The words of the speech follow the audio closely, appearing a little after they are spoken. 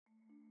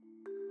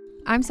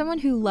I'm someone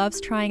who loves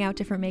trying out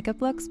different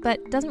makeup looks,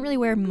 but doesn't really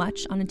wear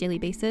much on a daily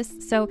basis,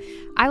 so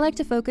I like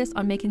to focus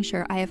on making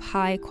sure I have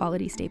high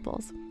quality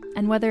staples.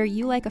 And whether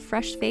you like a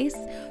fresh face,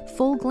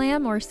 full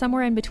glam, or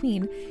somewhere in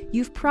between,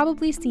 you've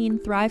probably seen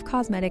Thrive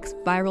Causemetics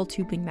Viral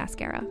Tubing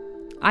Mascara.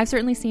 I've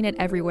certainly seen it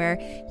everywhere.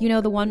 You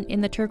know, the one in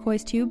the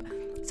turquoise tube?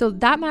 So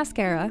that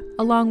mascara,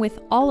 along with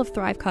all of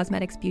Thrive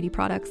Causemetics beauty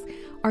products,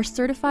 are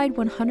certified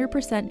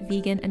 100%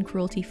 vegan and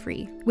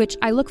cruelty-free, which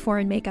I look for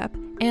in makeup,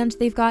 and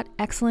they've got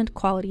excellent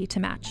quality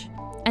to match.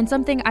 And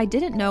something I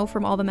didn't know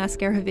from all the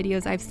mascara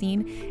videos I've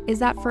seen is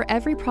that for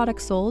every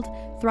product sold,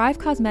 Thrive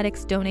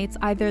Causemetics donates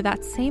either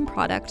that same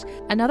product,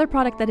 another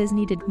product that is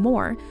needed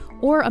more,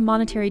 or a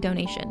monetary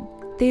donation.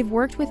 They've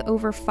worked with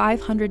over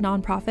 500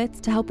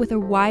 nonprofits to help with a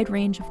wide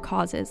range of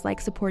causes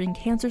like supporting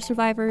cancer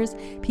survivors,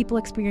 people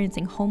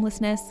experiencing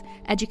homelessness,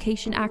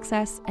 education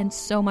access, and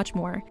so much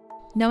more.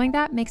 Knowing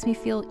that makes me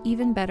feel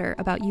even better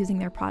about using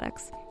their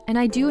products. And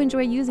I do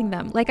enjoy using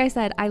them. Like I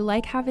said, I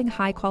like having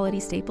high quality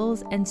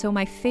staples, and so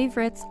my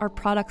favorites are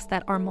products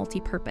that are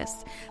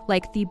multi-purpose,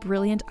 like the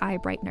Brilliant Eye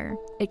Brightener.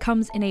 It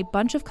comes in a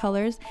bunch of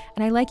colors,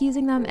 and I like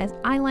using them as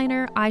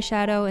eyeliner,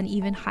 eyeshadow, and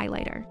even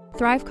highlighter.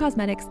 Thrive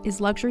Causemetics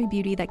is luxury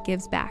beauty that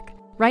gives back.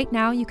 Right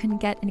now, you can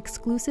get an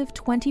exclusive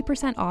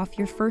 20% off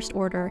your first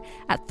order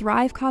at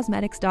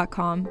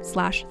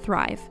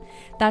thrivecausemetics.com/thrive.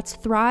 That's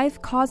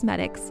Thrive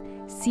Causemetics,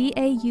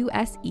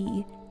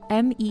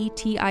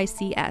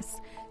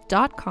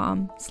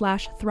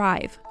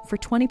 CAUSEMETICS.com/thrive for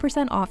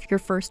 20% off your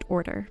first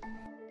order.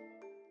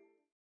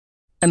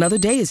 Another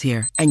day is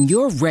here, and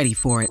you're ready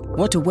for it.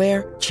 What to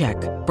wear? Check.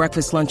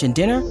 Breakfast, lunch, and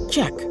dinner?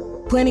 Check.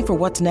 Planning for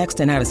what's next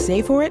and how to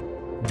save for it?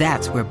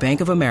 That's where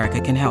Bank of America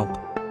can help.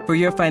 For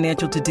your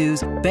financial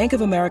to-dos, Bank of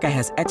America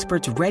has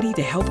experts ready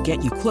to help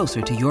get you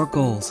closer to your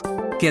goals.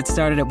 Get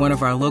started at one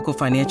of our local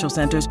financial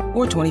centers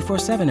or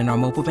 24/7 in our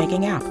mobile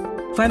banking app.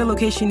 Find a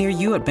location near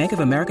you at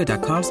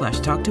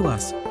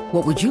bankofamerica.com/talktous.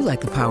 What would you like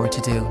the power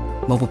to do?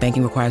 Mobile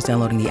banking requires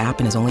downloading the app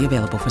and is only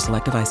available for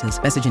select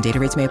devices. Message and data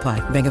rates may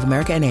apply. Bank of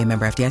America NA,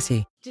 member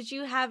FDIC. Did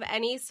you have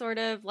any sort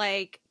of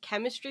like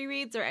chemistry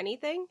reads or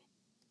anything?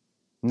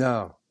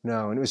 No.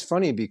 And it was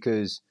funny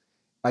because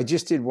I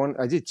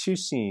did 2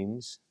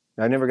 scenes.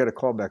 I never got a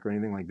call back or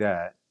anything like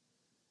that.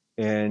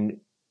 And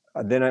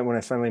then when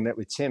I finally met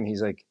with Tim,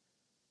 he's like,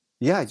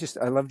 yeah,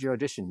 I loved your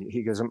audition.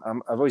 He goes,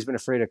 I've always been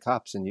afraid of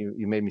cops, and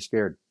you made me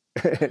scared.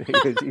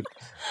 Because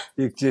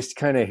you just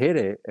kind of hit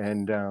it.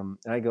 And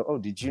I go, oh,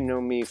 did you know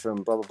me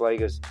from blah, blah, blah? He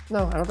goes,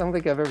 no, I don't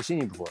think I've ever seen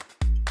you before.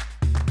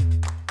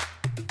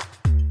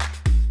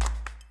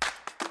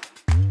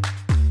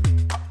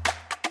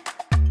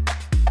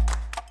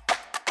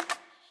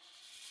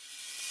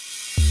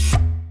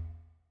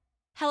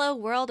 Hello,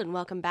 world, and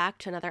welcome back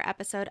to another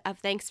episode of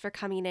Thanks for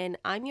Coming In.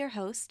 I'm your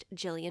host,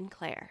 Jillian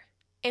Clare.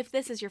 If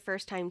this is your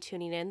first time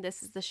tuning in,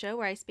 this is the show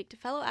where I speak to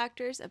fellow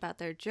actors about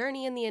their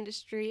journey in the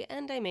industry,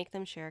 and I make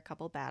them share a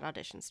couple bad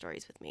audition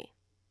stories with me.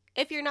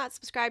 If you're not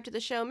subscribed to the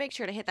show, make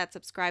sure to hit that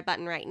subscribe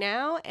button right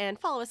now and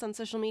follow us on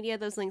social media.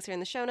 Those links are in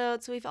the show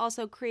notes. We've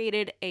also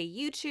created a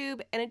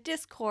YouTube and a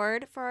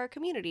Discord for our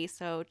community,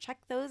 so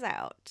check those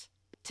out.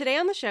 Today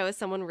on the show is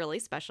someone really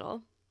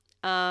special.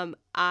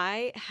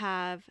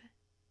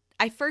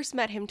 I first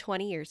met him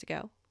 20 years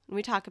ago. And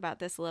we talk about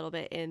this a little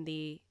bit in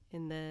the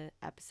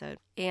episode.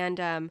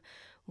 And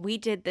we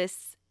did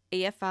this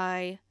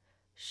AFI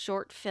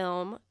short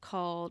film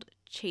called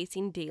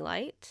Chasing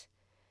Daylight.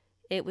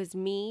 It was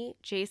me,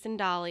 Jason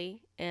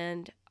Dolly,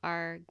 and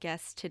our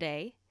guest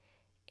today.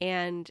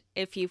 And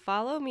if you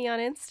follow me on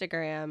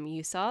Instagram,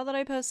 you saw that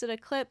I posted a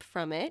clip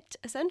from it.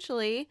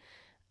 Essentially,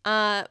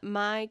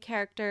 my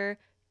character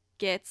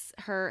gets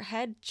her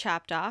head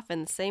chopped off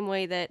in the same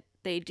way that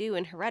they do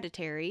in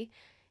Hereditary,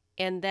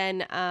 and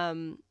then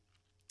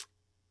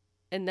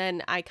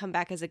I come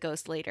back as a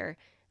ghost later.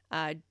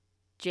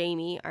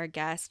 Jamie, our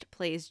guest,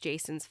 plays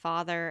Jason's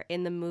father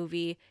in the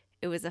movie.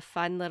 It was a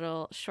fun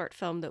little short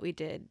film that we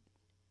did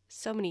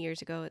so many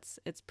years ago.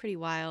 It's pretty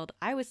wild.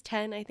 I was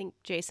 10. I think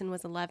Jason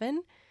was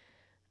 11.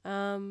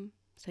 So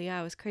yeah,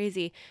 it was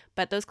crazy.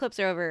 But those clips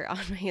are over on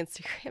my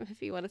Instagram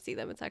if you want to see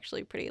them. It's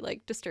actually pretty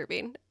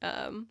disturbing.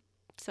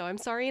 So I'm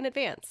sorry in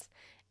advance.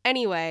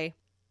 Anyway,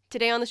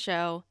 today on the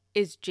show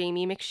is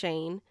Jamie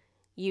McShane.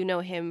 You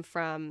know him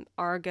from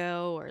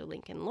Argo or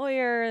Lincoln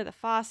Lawyer, The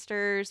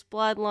Fosters,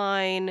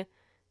 Bloodline,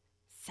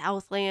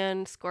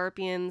 Southland,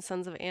 Scorpion,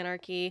 Sons of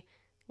Anarchy,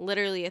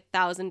 literally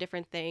 1,000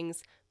 different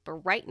things.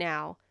 But right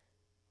now,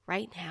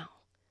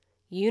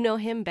 you know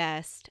him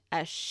best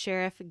as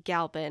Sheriff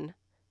Galpin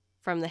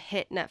from the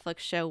hit Netflix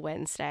show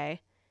Wednesday.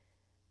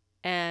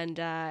 And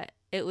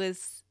it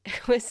was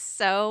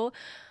so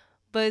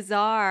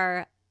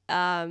bizarre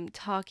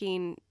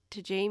talking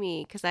to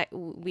Jamie because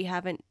we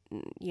haven't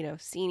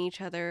seen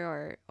each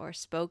other or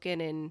spoken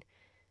in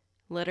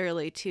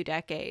literally 2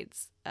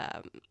 decades,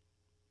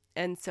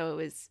 and so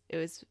it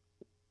was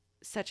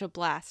such a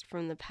blast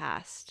from the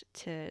past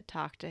to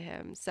talk to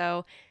him.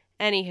 So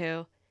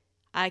anywho,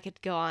 I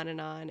could go on and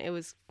on. It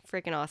was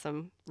freaking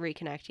awesome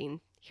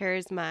reconnecting.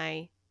 Here's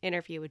my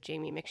interview with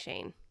Jamie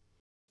McShane.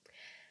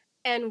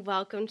 And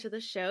welcome to the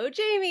show,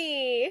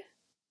 Jamie.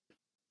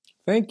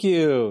 Thank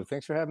you.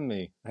 Thanks for having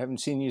me. I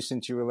haven't seen you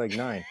since you were like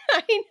 9.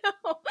 I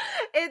know.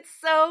 It's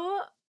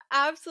so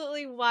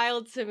absolutely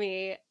wild to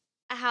me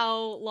how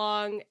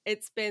long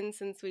it's been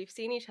since we've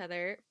seen each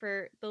other.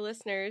 For the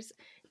listeners,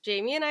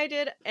 Jamie and I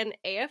did an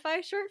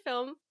AFI short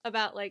film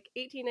about like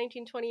 18,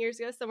 19, 20 years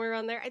ago, somewhere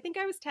around there. I think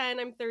I was 10.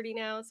 I'm 30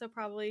 now, so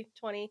probably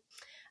 20.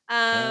 All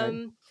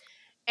right.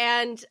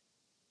 And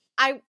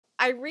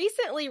I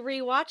recently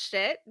rewatched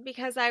it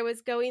because I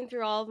was going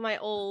through all of my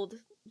old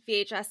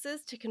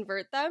VHSs to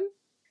convert them.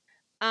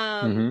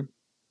 Mm-hmm.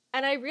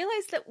 And I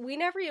realized that we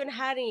never even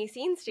had any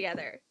scenes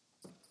together.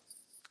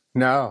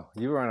 No,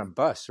 you were on a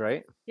bus,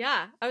 right?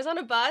 Yeah, I was on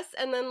a bus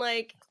and then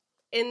like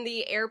in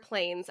the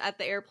airplanes at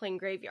the airplane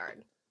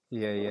graveyard.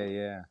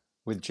 Yeah.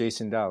 With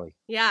Jason Dolly.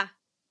 Yeah.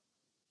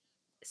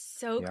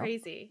 So Yeah.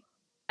 crazy.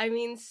 I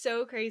mean,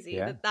 so crazy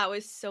Yeah. that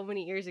was so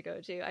many years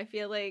ago too. I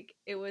feel like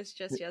it was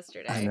just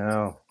yesterday. I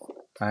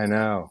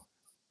know.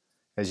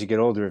 As you get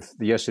older,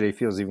 the yesterday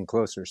feels even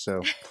closer.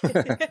 So,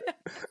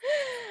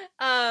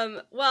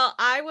 well,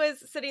 I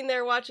was sitting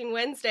there watching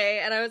Wednesday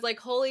and I was like,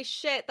 holy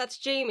shit, that's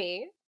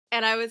Jamie.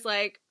 And I was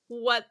like,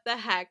 what the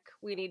heck?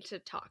 We need to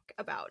talk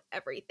about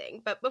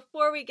everything. But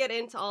before we get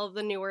into all of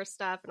the newer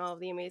stuff and all of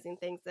the amazing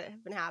things that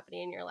have been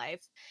happening in your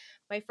life,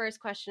 my first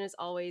question is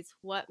always,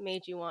 what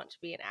made you want to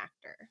be an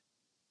actor?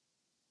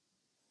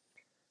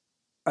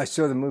 I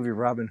saw the movie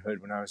Robin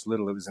Hood when I was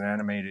little. It was an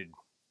animated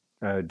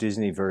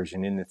Disney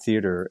version in the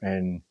theater,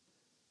 and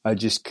I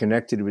just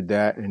connected with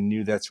that and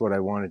knew that's what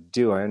I wanted to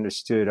do. I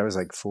understood. I was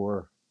like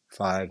 4,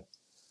 5.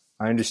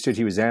 I understood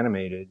he was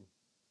animated,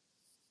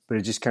 but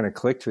it just kind of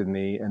clicked with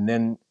me. And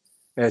then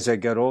as I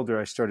got older,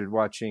 I started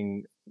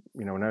watching,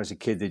 when I was a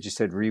kid, they just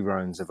had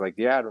reruns of like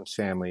The Addams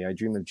Family, I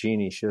Dream of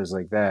Jeannie, shows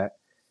like that.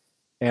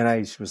 And I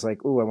was like,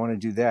 oh, I want to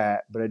do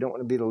that, but I don't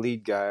want to be the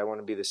lead guy. I want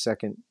to be the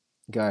second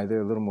guy.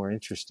 They're a little more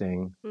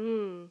interesting.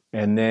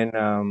 And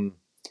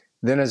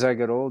then as I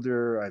got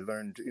older, I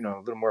learned, a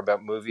little more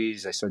about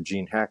movies. I saw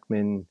Gene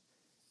Hackman,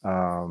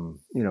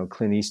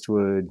 Clint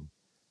Eastwood,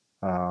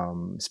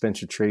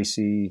 Spencer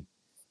Tracy.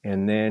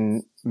 And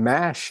then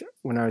MASH,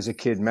 when I was a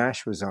kid,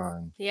 MASH was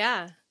on.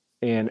 Yeah.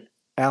 And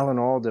Alan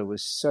Alda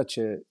was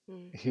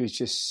he was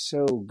just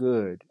so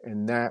good.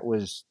 And I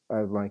was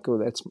like, oh,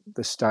 that's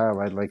the style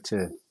I'd like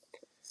to,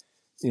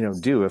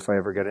 do if I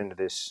ever got into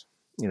this,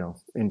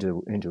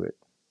 into it.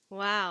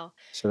 Wow.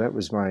 So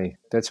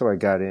that's how I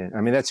got in.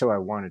 I mean, that's how I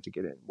wanted to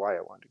get in, why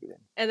I wanted to get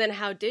in. And then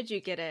how did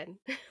you get in?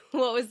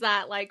 What was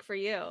that like for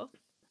you?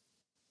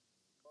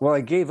 Well,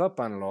 I gave up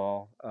on it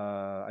all.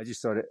 I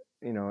just thought,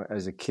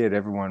 as a kid,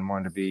 everyone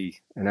wanted to be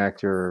an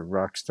actor or a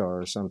rock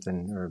star or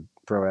something, or a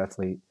pro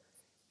athlete.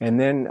 And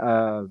then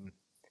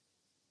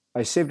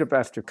I saved up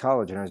after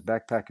college and I was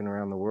backpacking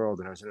around the world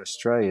and I was in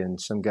Australia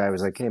and some guy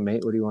was like, hey,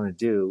 mate, what do you want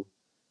to do?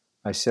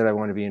 I said, I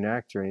want to be an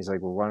actor. And he's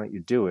like, well, why don't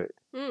you do it?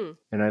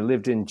 And I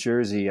lived in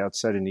Jersey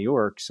outside of New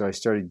York. So I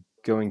started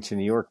going to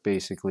New York,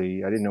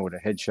 basically. I didn't know what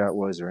a headshot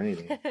was or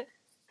anything.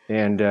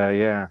 And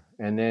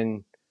and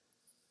then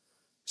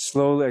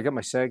slowly I got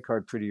my SAG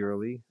card pretty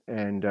early.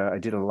 And I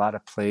did a lot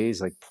of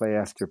plays, like play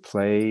after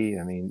play.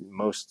 I mean,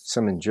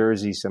 some in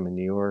Jersey, some in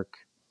New York.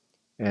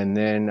 And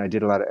then I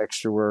did a lot of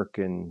extra work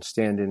and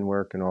stand-in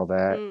work and all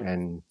that.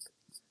 And,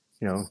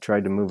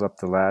 tried to move up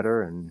the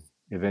ladder and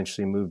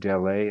eventually moved to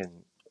LA.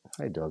 And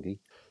hi, doggy.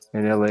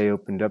 And LA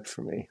opened up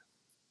for me.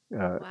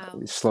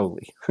 Wow.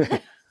 Slowly.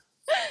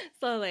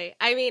 Slowly.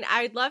 I mean,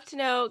 I'd love to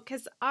know,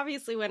 because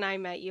obviously when I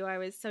met you, I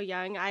was so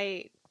young.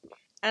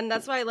 And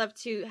that's why I love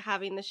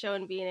having the show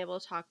and being able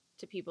to talk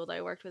to people that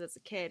I worked with as a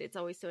kid. It's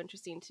always so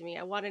interesting to me.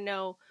 I want to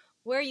know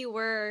where you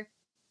were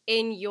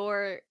in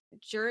your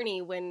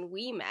journey when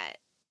we met.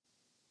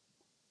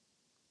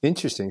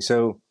 Interesting.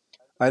 So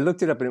I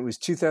looked it up and it was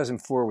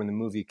 2004 when the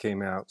movie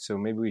came out. So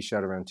maybe we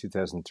shot around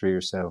 2003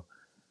 or so.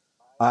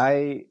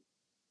 I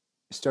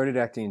started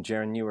acting in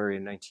January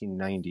of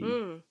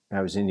 1990.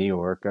 I was in New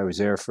York. I was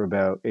there for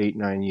about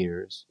 8-9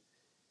 years.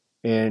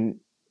 And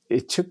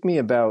it took me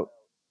about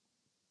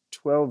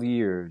 12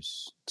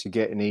 years to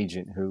get an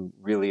agent who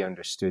really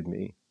understood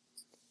me.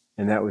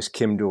 And that was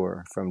Kim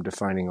Dorr from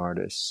Defining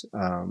Artists.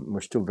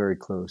 We're still very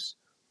close.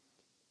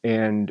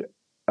 And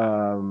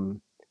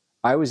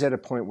I was at a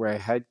point where I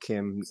had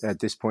Kim at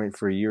this point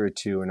for a year or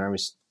two, and I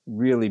was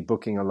really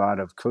booking a lot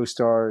of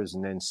co-stars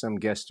and then some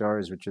guest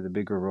stars, which are the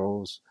bigger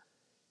roles.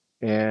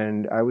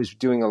 And I was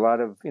doing a lot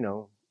of,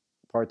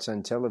 parts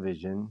on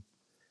television,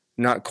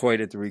 not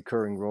quite at the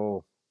recurring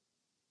role,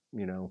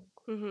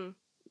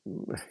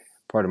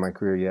 part of my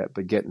career yet,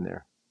 but getting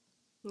there.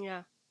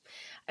 Yeah.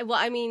 Well,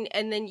 I mean,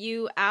 and then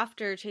you,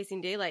 after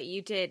Chasing Daylight,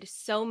 you did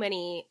so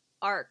many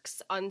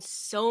arcs on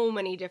so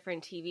many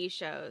different TV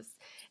shows.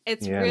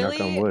 It's really,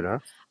 knock on wood, huh?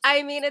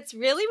 I mean, it's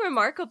really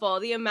remarkable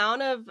the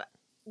amount of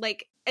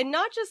and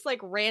not just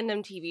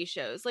random TV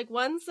shows,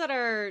 ones that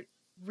are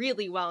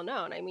really well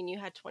known. I mean, you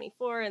had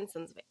 24 and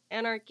Sons of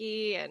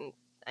Anarchy and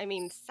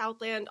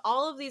Southland,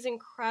 all of these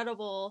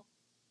incredible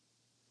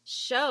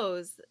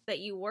shows that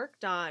you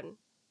worked on.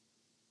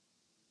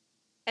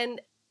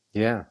 And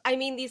Yeah. I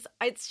mean,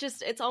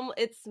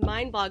 it's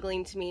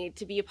mind-boggling to me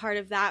to be a part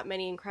of that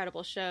many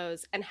incredible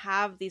shows and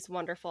have these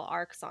wonderful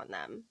arcs on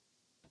them.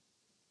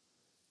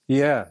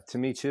 Yeah, to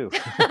me too.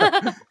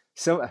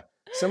 So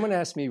someone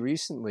asked me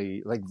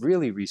recently, like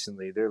really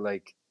recently, they're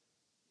like,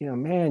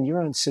 man,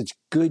 you're on such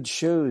good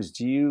shows.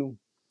 Do you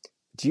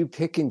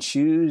pick and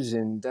choose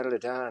and da da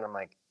da? And I'm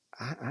like,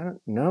 I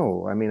don't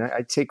know. I mean,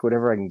 I take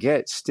whatever I can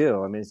get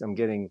still. I mean, I'm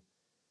getting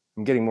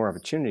more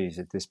opportunities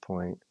at this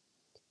point.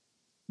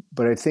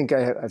 But I think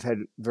I've had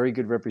very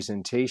good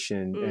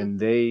representation, and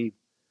they've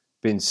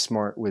been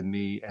smart with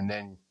me. And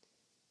then,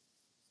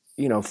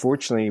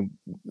 fortunately,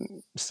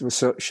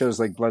 shows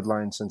like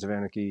Bloodline, Sons of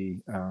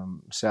Anarchy,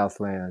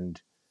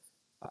 Southland,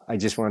 I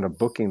just wound up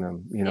booking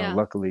them,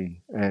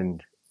 luckily.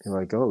 And you're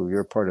like, oh,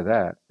 you're a part of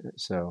that.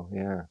 So,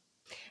 yeah.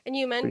 And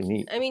you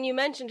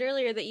mentioned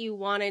earlier that you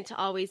wanted to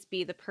always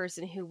be the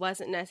person who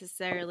wasn't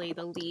necessarily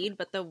the lead,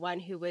 but the one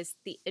who was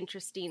the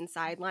interesting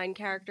sideline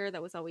character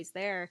that was always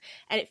there.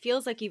 And it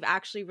feels like you've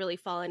actually really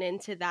fallen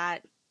into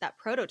that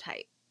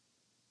prototype.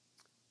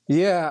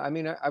 Yeah, I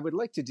mean, I would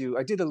like to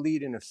I did a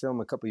lead in a film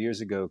a couple of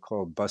years ago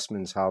called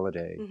Busman's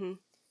Holiday. Mm-hmm.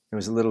 It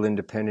was a little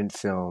independent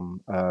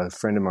film. A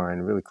friend of mine,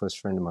 a really close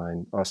friend of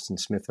mine, Austin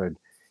Smithard,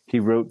 he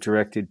wrote,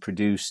 directed,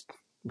 produced.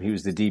 He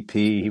was the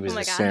DP. He was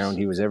the sound.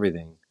 He was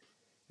everything.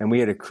 And we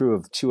had a crew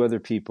of 2 other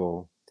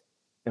people,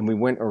 and we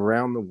went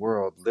around the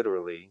world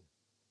literally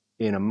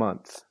in a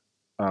month.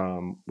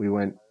 We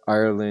went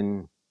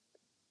Ireland,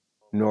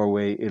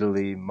 Norway,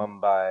 Italy,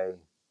 Mumbai,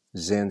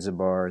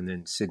 Zanzibar, and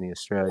then Sydney,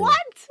 Australia.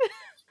 What?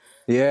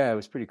 Yeah, it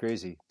was pretty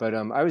crazy. But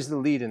I was the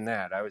lead in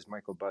that. I was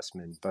Michael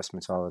Busman,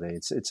 Busman's Holiday.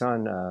 It's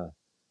on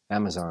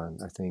Amazon,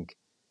 I think.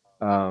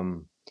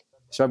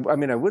 So, I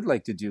mean, I would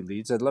like to do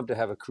leads. I'd love to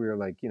have a career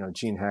like,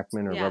 Gene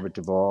Hackman or Robert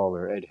Duvall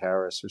or Ed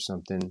Harris or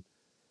something.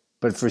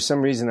 But for some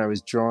reason, I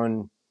was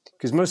drawn,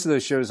 because most of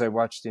those shows I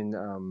watched in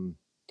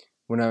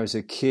when I was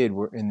a kid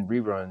were in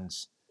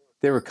reruns.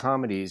 They were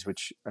comedies,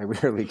 which I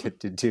rarely get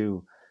to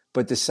do.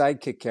 But the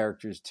sidekick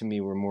characters to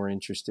me were more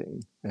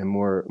interesting and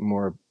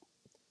more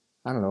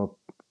I don't know,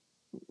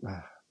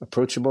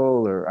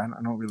 approachable, or I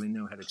don't really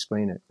know how to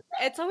explain it.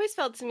 It's always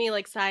felt to me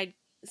like side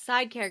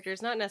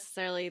characters, not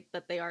necessarily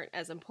that they aren't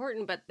as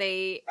important, but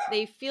they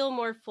feel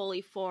more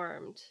fully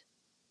formed.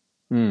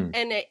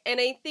 And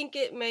I think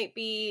it might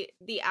be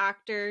the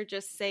actor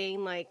just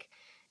saying, like,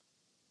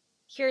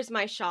 here's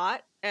my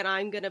shot and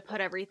I'm going to put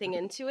everything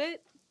into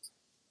it.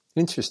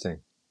 Interesting.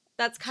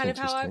 That's kind of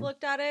how I've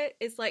looked at it.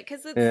 It's like,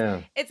 because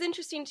it's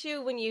interesting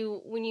too when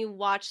you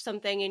watch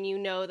something and you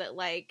know that,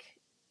 like,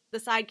 the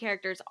side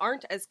characters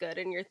aren't as good,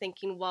 and you're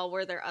thinking, well,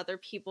 were there other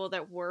people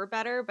that were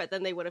better, but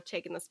then they would have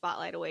taken the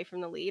spotlight away from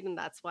the lead, and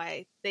that's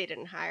why they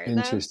didn't hire them.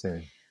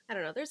 Interesting. I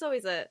don't know. There's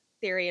always a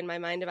theory in my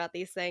mind about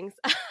these things.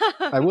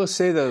 I will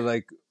say though,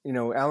 like,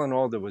 Alan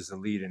Alda was the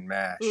lead in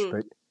MASH,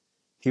 but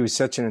he was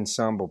such an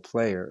ensemble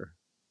player,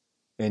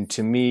 and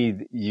to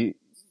me,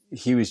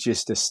 he was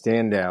just a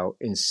standout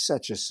in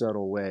such a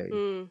subtle way.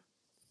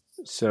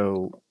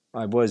 So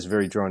I was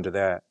very drawn to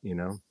that.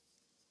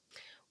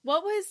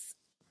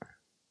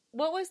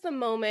 What was the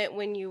moment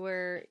when you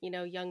were,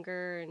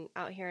 younger and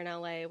out here in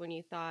LA when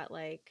you thought,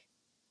 like,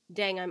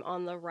 dang, I'm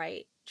on the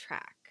right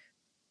track?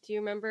 Do you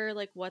remember,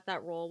 like, what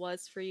that role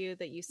was for you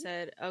that you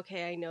said,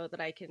 okay, I know that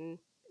I can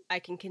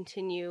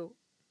continue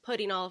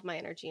putting all of my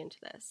energy into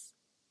this?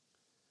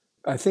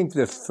 I think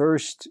the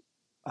first,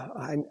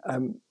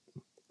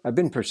 I've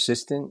been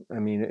persistent. I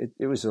mean,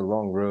 it was a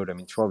long road. I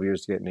mean, 12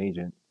 years to get an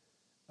agent.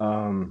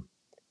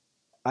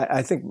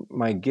 I think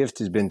my gift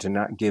has been to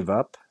not give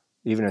up,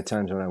 even at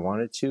times when I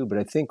wanted to. But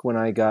I think when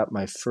I got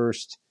my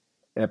first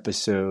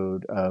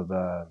episode of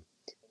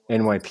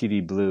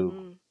NYPD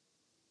Blue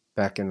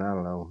back in, I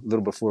don't know, a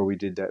little before we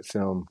did that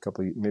film,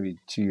 maybe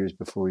 2 years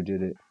before we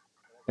did it.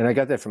 And I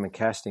got that from a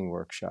casting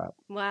workshop.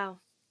 Wow.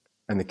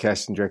 And the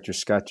casting director,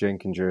 Scott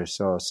Jenkinger,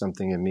 saw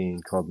something in me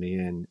and called me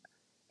in.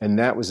 And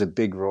that was a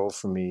big role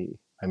for me,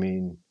 I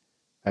mean,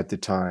 at the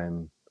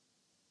time.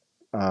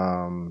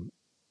 And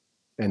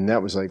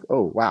that was like,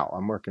 oh, wow,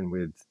 I'm working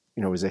with,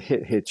 it was a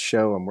hit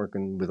show. I'm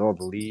working with all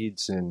the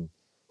leads, and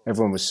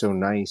everyone was so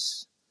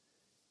nice.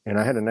 And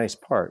I had a nice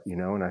part,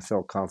 and I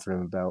felt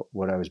confident about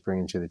what I was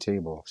bringing to the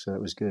table. So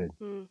that was good.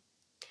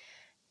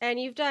 And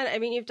you've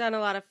done a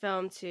lot of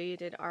film too. You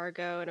did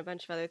Argo and a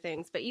bunch of other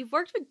things, but you've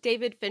worked with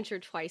David Fincher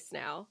twice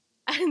now.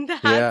 And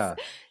that's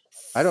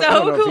I don't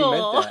know if he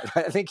meant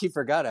that. I think he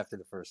forgot after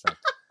the first time.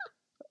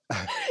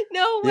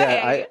 No way.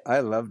 Yeah, I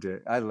loved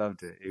it.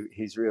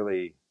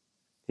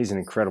 He's an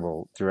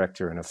incredible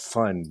director and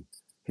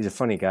he's a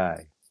funny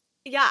guy.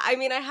 Yeah, I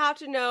mean, I have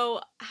to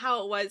know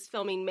how it was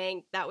filming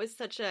Mank. That was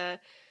such a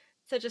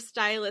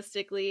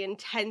stylistically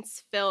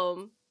intense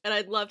film, and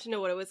I'd love to know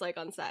what it was like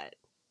on set.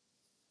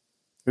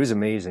 It was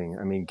amazing.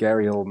 I mean,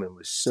 Gary Oldman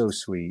was so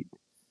sweet,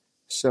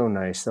 so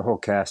nice. The whole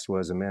cast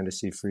was Amanda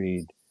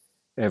Seyfried,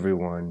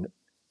 everyone.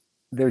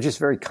 They were just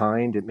very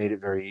kind. It made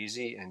it very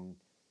easy. And,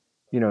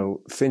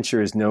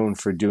 Fincher is known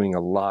for doing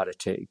a lot of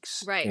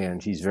takes. Right.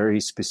 And he's very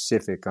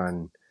specific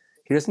on,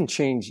 he doesn't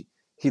change.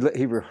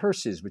 he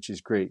rehearses, which is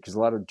great because a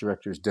lot of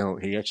directors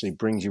don't. He actually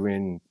brings you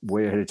in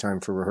way ahead of time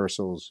for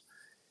rehearsals,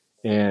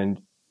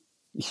 and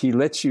he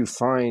lets you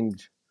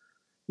find,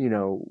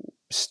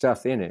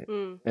 stuff in it,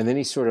 and then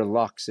he sort of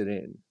locks it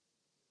in.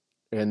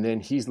 And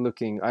then he's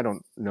looking, I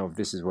don't know if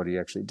this is what he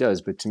actually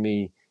does, but to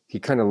me, he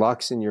kind of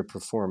locks in your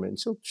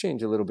performance. He'll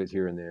change a little bit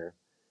here and there.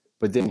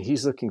 But then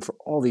he's looking for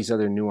all these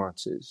other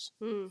nuances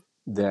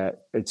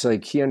that it's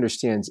like he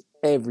understands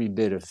every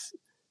bit of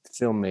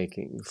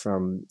filmmaking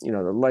from,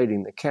 the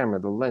lighting, the camera,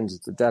 the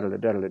lenses, the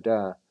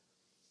da-da-da-da-da-da.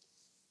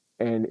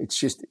 And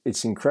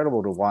it's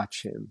incredible to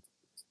watch him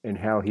and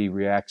how he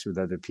reacts with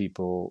other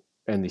people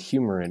and the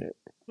humor in it.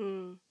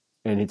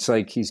 And it's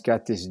like he's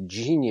got this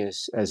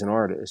genius as an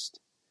artist,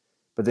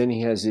 but then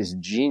he has this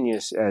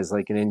genius as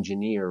like an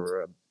engineer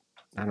or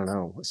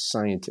a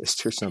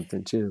scientist or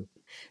something too.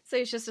 So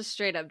he's just a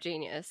straight up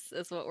genius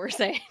is what we're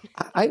saying.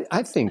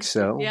 I think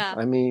so. Yeah.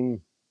 I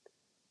mean,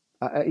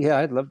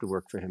 I'd love to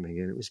work for him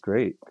again. It was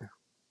great.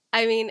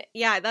 I mean,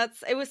 yeah,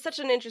 it was such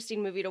an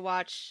interesting movie to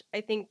watch.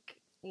 I think,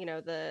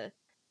 the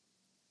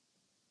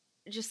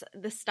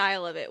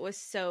style of it was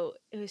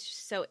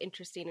just so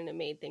interesting, and it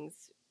made things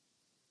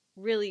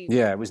really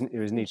it was neat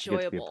enjoyable. To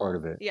get to be a part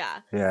of it.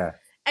 Yeah.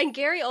 And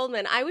Gary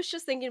Oldman, I was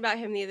just thinking about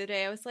him the other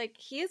day. I was like,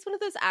 he is one of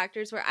those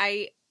actors where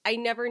I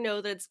never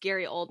know that it's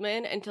Gary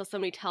Oldman until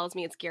somebody tells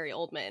me it's Gary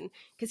Oldman,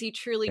 because he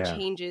truly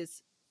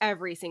changes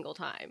every single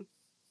time.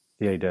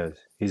 Yeah, he does.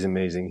 He's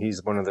amazing.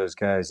 He's one of those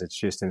guys that's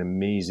just an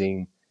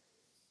amazing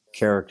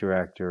character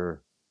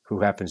actor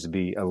who happens to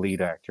be a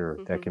lead actor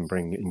that can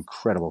bring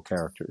incredible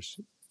characters.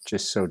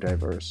 Just so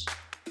diverse.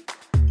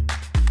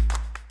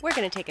 We're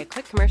going to take a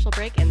quick commercial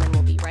break, and then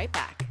we'll be right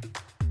back.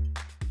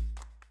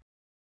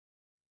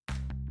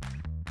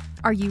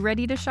 Are you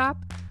ready to shop?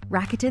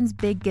 Rakuten's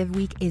Big Give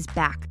Week is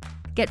back.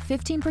 Get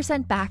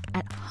 15% back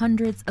at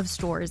hundreds of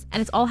stores, and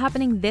it's all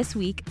happening this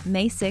week,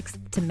 May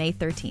 6th to May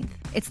 13th.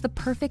 It's the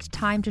perfect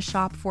time to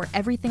shop for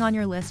everything on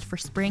your list for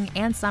spring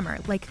and summer,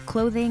 like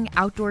clothing,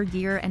 outdoor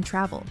gear, and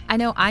travel. I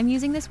know I'm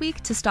using this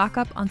week to stock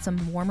up on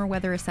some warmer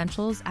weather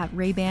essentials at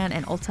Ray-Ban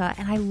and Ulta,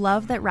 and I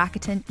love that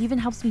Rakuten even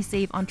helps me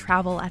save on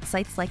travel at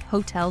sites like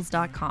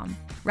Hotels.com.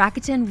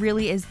 Rakuten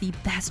really is the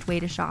best way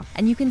to shop,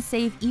 and you can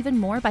save even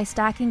more by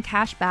stacking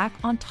cash back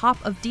on top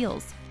of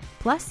deals.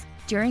 Plus,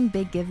 during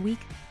Big Give Week,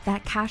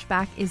 that cash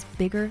back is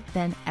bigger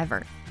than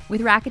ever.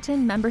 With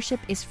Rakuten, membership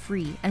is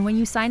free, and when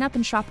you sign up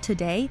and shop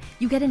today,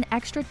 you get an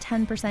extra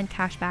 10%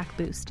 cash back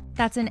boost.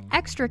 That's an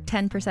extra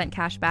 10%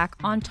 cash back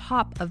on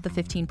top of the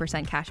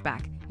 15% cash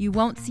back. You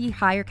won't see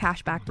higher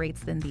cash back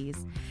rates than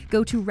these.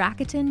 Go to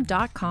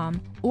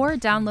Rakuten.com or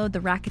download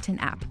the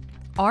Rakuten app.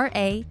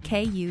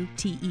 Rakuten.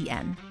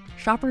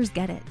 Shoppers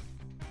get it.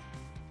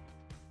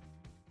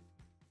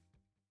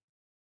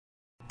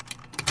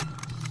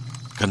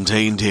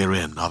 Contained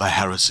herein are the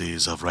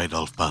heresies of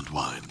Radolf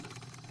Burntwine,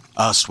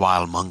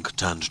 erstwhile monk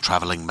turned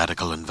traveling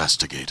medical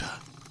investigator.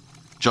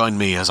 Join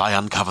me as I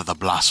uncover the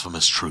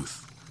blasphemous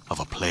truth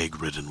of a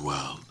plague-ridden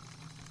world,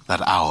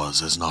 that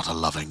ours is not a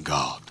loving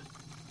God,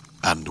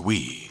 and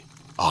we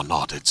are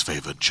not its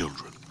favored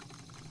children.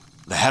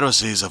 The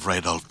heresies of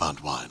Radolf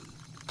Burntwine,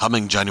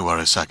 coming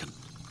January 2nd,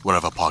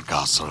 wherever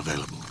podcasts are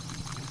available.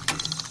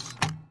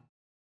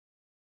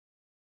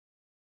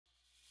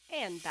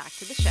 And back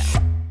to the show.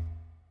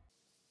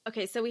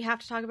 Okay, so we have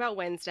to talk about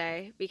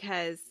Wednesday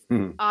because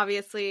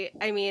obviously,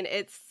 I mean,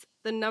 it's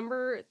the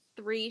number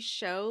 3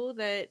 show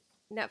that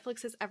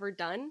Netflix has ever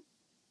done,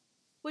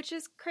 which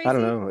is crazy. I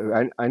don't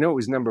know. I know it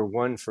was number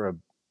 1 for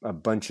a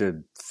bunch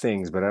of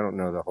things, but I don't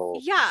know the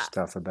whole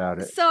stuff about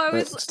it. So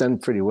it's done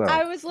pretty well.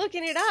 I was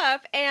looking it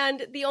up,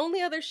 and the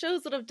only other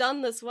shows that have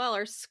done this well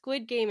are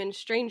Squid Game and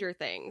Stranger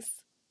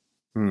Things.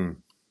 And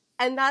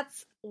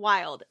that's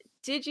wild.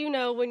 Did you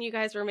know when you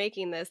guys were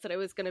making this that it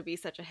was going to be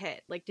such a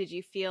hit? Like, did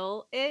you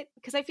feel it?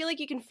 Because I feel like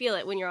you can feel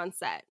it when you're on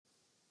set.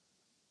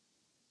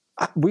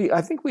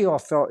 I think we all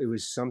felt it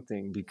was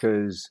something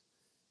because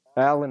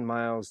Al and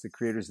Miles, the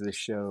creators of the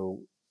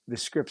show, the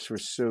scripts were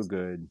so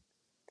good.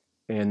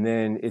 And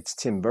then it's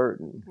Tim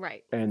Burton.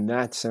 Right. And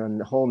that's a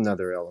whole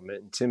nother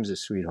element. And Tim's a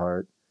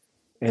sweetheart.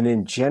 And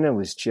then Jenna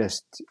was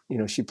just,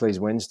 she plays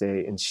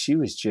Wednesday, and she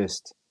was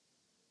just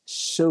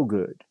so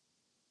good.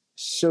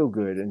 So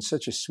good, and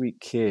such a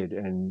sweet kid,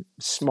 and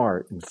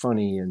smart and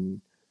funny,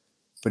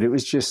 but it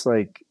was just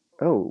like,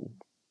 oh,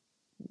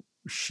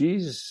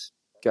 she's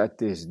got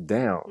this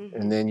down.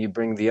 And then you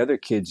bring the other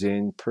kids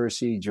in,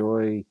 Percy,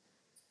 Joy,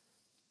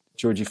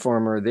 Georgie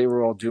Farmer, they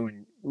were all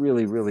doing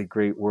really, really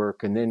great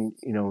work. And then,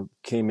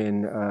 came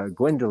in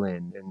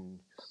Gwendolyn and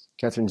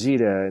Catherine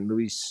Zeta and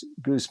Luis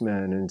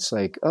Guzman, and it's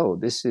like, oh,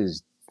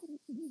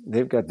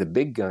 they've got the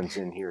big guns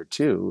in here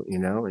too,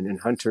 and then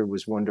Hunter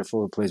was wonderful,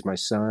 who plays my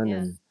son,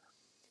 and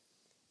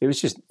it was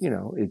just,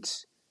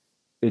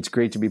 it's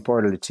great to be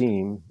part of the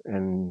team.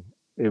 And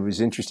it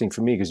was interesting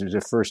for me because it was the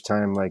first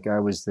time like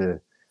I was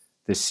the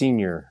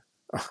senior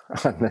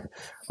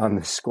on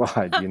the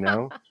squad,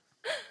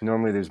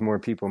 Normally there's more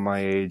people my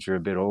age or a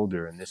bit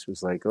older, and this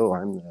was like, oh,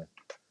 I'm the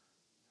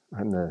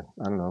I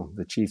don't know,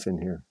 the chief in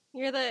here.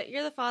 You're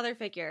the father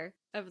figure.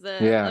 of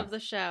Yeah, the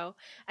show.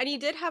 And you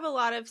did have a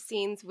lot of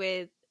scenes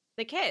with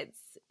the kids,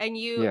 and it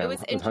yeah, was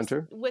with interesting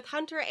Hunter. with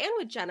Hunter and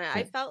with Jenna. I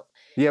Yeah, felt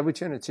yeah, with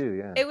Jenna too.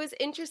 Yeah. it was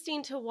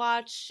interesting to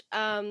watch.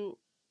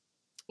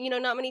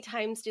 Not many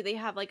times do they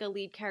have like a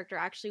lead character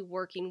actually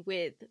working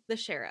with the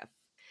sheriff.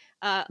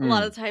 A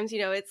lot of Mm. the times,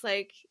 it's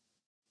like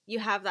you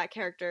have that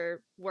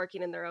character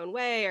working in their own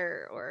way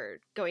or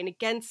going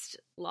against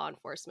law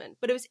enforcement.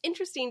 But it was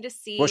interesting to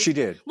Well, see. she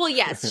did. Well,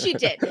 yes, she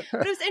did.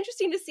 But it was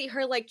interesting to see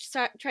her like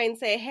try and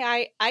say,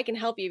 hey, I can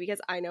help you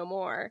because I know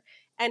more.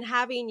 And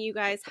having you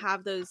guys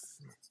have those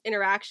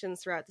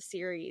interactions throughout the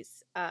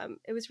series,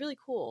 it was really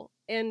cool.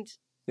 And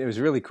It was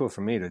really cool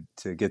for me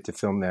to get to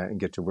film that and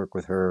get to work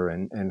with her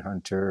and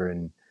Hunter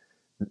and,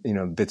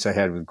 bits I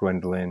had with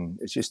Gwendolyn.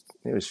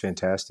 It was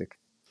fantastic.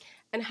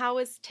 and how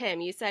was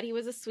Tim? You said he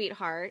was a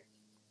sweetheart.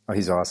 Oh,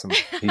 he's awesome.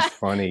 He's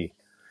funny.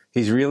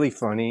 He's really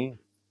funny.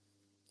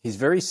 He's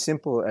very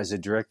simple as a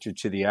director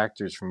to the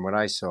actors from what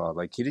I saw.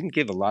 Like, he didn't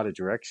give a lot of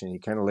direction. He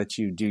kind of lets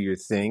you do your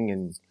thing,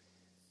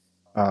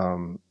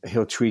 and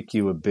he'll tweak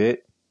you a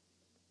bit.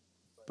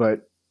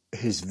 But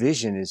his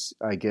vision is,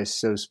 I guess,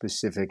 so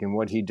specific, and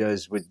what he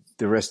does with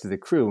the rest of the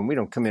crew. And we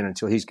don't come in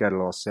until he's got it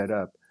all set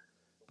up.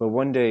 But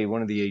one day,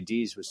 one of the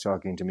ADs was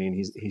talking to me,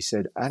 and he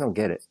said, I don't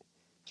get it.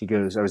 He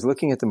goes, I was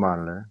looking at the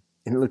monitor,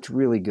 and it looked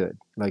really good.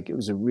 Like, it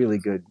was a really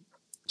good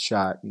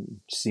shot and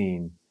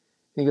scene.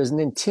 And he goes, and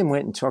then Tim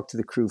went and talked to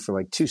the crew for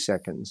like 2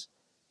 seconds.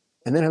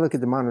 And then I look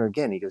at the monitor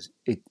again. He goes,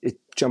 it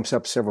jumps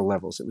up several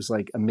levels. It was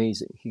like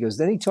amazing. He goes,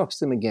 then he talks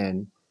to them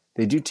again.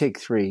 They do take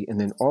 3. And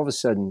then all of a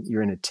sudden,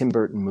 you're in a Tim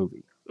Burton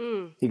movie.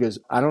 Mm. He goes,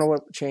 I don't know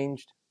what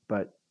changed,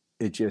 but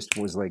it just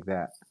was like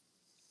that.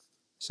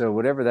 So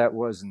whatever that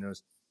was in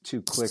those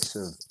 2 clicks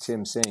of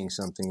Tim saying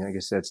something, I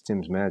guess that's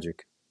Tim's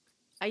magic.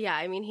 Yeah,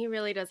 I mean, he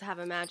really does have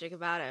a magic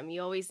about him.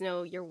 You always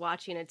know you're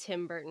watching a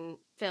Tim Burton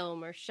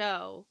film or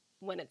show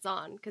when it's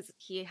on because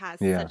he has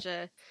such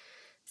a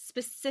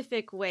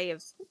specific way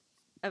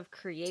of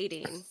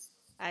creating.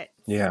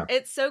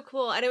 It's so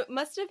cool, and it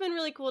must have been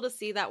really cool to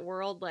see that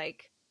world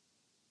like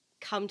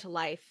come to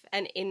life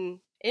and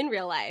in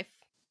real life.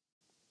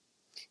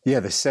 Yeah,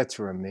 the sets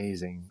were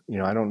amazing.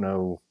 I don't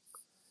know.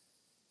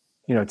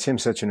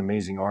 Tim's such an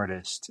amazing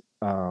artist,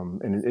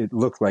 and it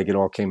looked like it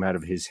all came out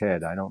of his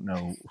head. I don't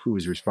know who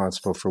was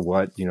responsible for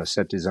what.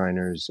 Set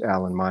designers,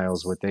 Alan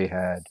Miles, what they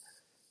had,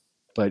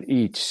 but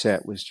each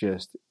set was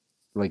just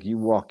like you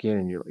walk in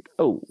and you're like,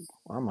 oh,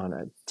 I'm on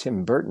a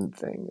Tim Burton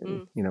thing,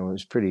 and it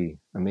was pretty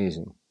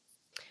amazing.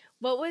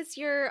 What was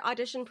your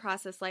audition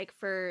process like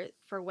for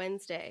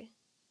Wednesday?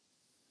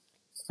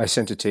 I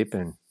sent a tape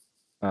in.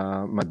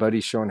 My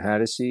buddy Sean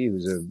Hattasey,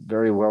 who's a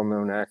very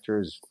well-known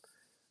actor, is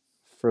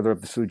further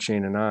up the food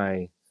chain than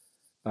I.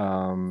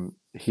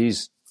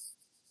 He's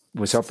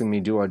was helping me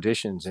do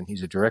auditions, and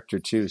he's a director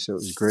too, so it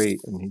was great.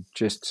 And he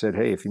just said,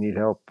 hey, if you need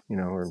help,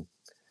 or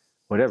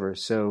whatever.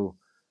 So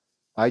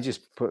I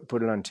just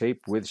put it on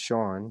tape with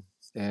Sean,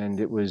 and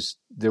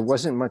there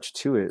wasn't much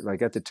to it.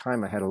 Like at the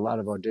time I had a lot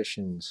of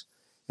auditions,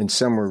 and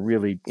some were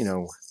really,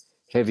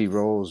 heavy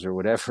roles or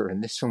whatever.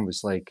 And this one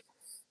was like,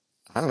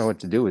 I don't know what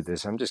to do with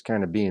this. I'm just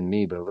kind of being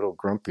me, but a little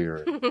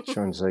grumpier.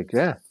 Sean's like,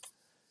 yeah.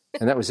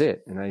 And that was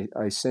it. And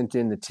I sent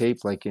in the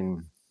tape like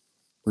in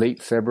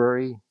late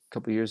February, a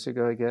couple of years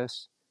ago, I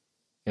guess.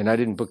 And I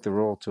didn't book the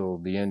role till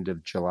the end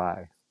of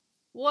July.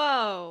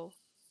 Whoa.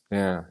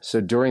 Yeah.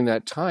 So during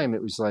that time,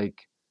 it was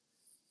like,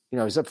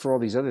 I was up for all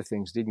these other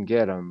things, didn't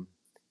get them.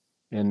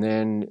 And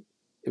then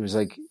it was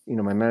like,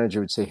 my manager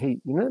would say,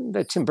 hey,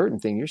 that Tim Burton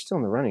thing, you're still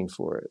in the running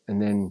for it.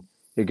 And then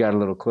it got a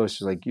little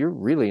closer, like, you're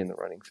really in the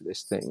running for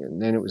this thing.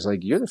 And then it was like,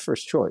 you're the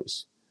first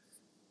choice.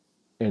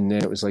 And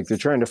then it was like, they're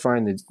trying to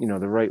find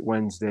the right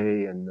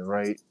Wednesday and the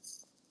right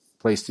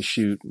place to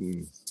shoot.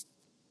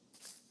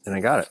 And I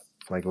got it,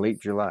 like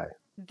late July.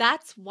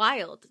 That's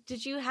wild.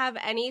 Did you have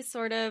any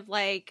sort of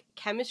like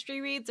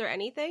chemistry reads or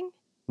anything?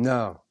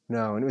 No.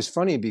 And it was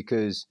funny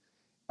because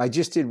I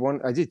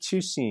did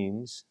 2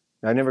 scenes.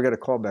 I never got a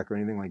call back or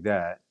anything like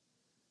that.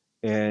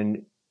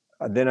 And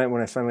then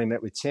when I finally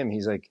met with Tim,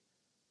 he's like,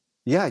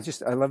 yeah,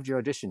 I loved your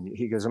audition.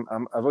 He goes,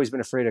 I've always been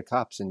afraid of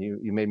cops, and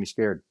you made me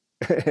scared.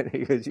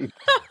 He goes,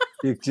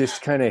 you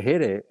just kind of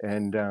hit it.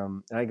 And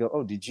I go,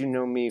 oh, did you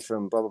know me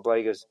from blah, blah, blah?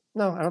 He goes,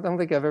 no, I don't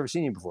think I've ever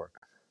seen you before.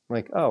 I'm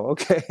like, oh,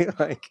 okay.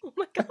 Like, oh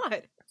my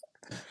God.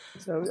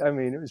 So, I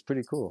mean, it was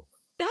pretty cool.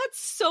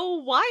 That's so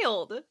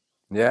wild.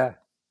 Yeah.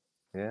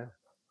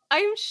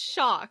 I'm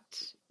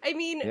shocked. I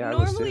mean,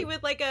 normally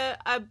with like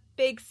a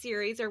big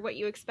series, or what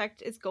you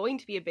expect is going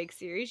to be a big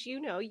series,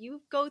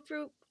 you go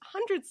through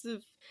hundreds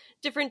of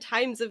different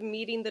times of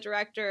meeting the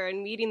director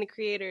and meeting the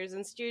creators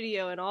and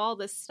studio and all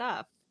this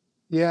stuff.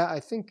 Yeah,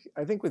 I think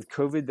with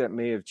COVID that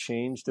may have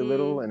changed a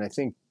little, and I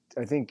think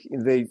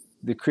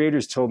the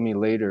creators told me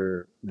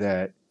later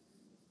that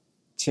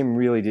Tim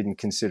really didn't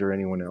consider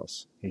anyone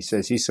else. He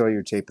says he saw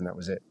your tape and that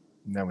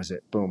was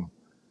it. Boom,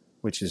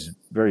 which is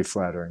very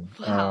flattering.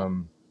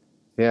 Wow.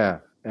 Yeah,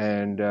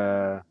 and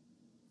I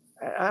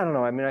don't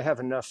know. I mean, I have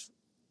enough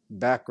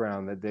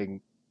background that they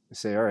can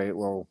say, all right,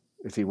 well,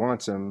 if he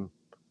wants him,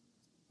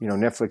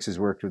 Netflix has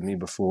worked with me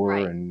before,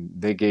 Right. and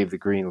they gave the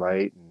green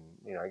light.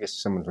 And, I guess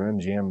someone from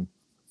MGM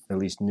at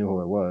least knew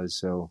who I was.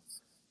 So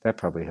that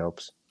probably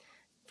helps.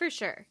 For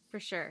sure. For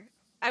sure.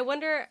 I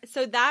wonder,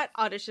 so that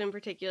audition in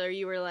particular,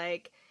 you were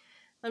like,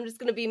 I'm just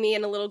going to be me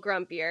and a little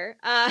grumpier,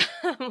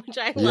 which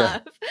I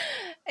love.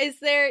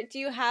 Do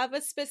you have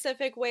a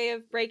specific way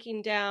of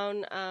breaking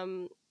down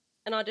an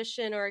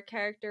audition or a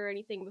character or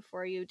anything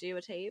before you do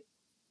a tape?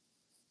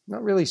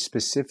 Not really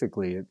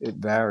specifically. It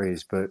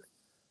varies, but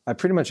I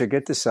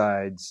get the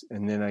sides,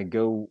 and then I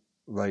go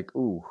like,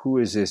 ooh, who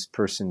is this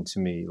person to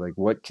me? Like,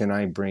 what can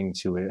I bring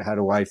to it? How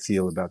do I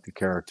feel about the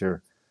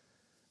character?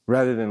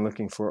 Rather than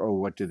looking for, oh,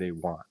 what do they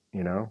want,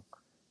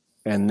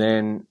 And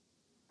then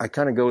I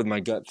kind of go with my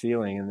gut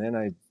feeling, and then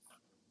I,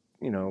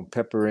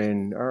 pepper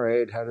in, all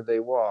right, how do they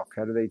walk?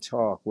 How do they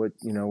talk? What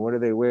do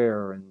they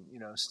wear? And,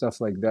 stuff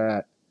like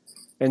that.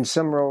 And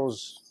some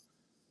roles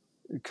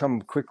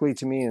come quickly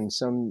to me, and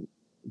some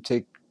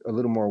take a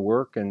little more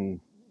work.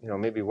 And,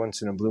 maybe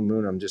once in a blue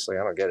moon, I'm just like,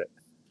 I don't get it,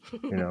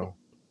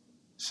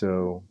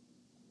 So,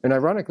 and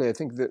ironically, I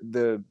think that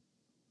the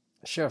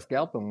Sheriff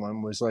Galpin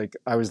one was like,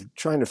 I was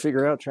trying to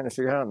figure out,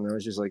 and I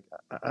was just like,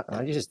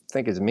 I just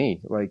think it's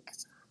me, like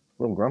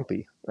a little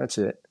grumpy. That's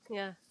it.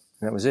 Yeah.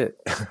 And that was it.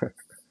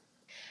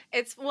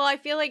 I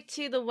feel like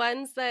too, the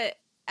ones that,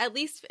 at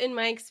least in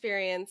my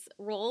experience,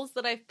 roles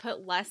that I've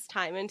put less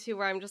time into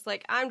where I'm just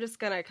like, I'm just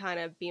going to kind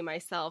of be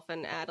myself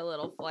and add a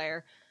little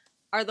flair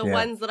are the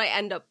ones that I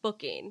end up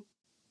booking.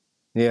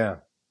 Yeah.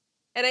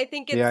 And I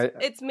think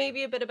it's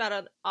maybe a bit about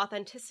an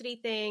authenticity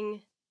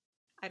thing.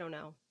 I don't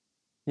know.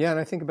 Yeah, and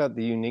I think about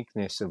the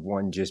uniqueness of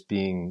one just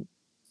being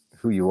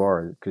who you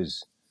are,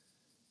 because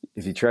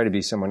if you try to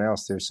be someone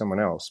else, there's someone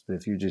else. But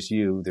if you're just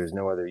you, there's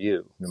no other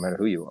you, no matter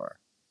who you are.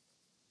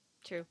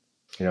 True.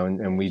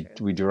 And we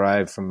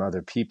derive from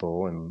other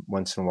people, and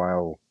once in a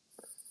while,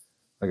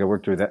 like I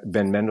worked with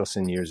Ben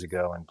Mendelsohn years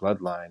ago in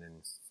Bloodline,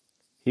 and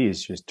he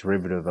is just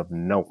derivative of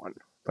no one.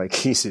 Like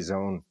he's his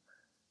own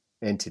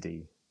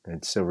entity. And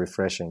it's so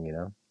refreshing,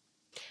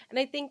 And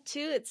I think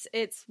too,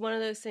 it's one of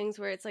those things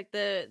where it's like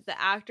the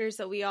actors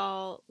that we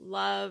all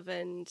love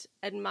and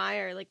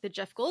admire, like the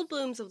Jeff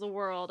Goldblums of the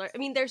world.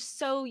 They're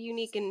so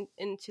unique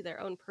into their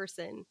own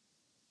person.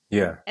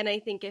 Yeah. And I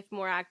think if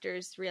more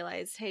actors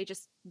realize, hey,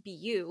 just be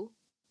you,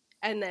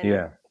 and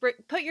then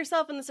put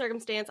yourself in the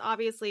circumstance.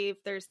 Obviously,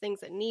 if there's things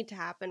that need to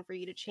happen for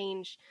you to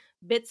change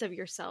bits of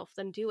yourself,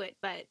 then do it.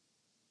 But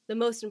the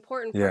most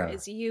important part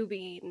is you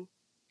being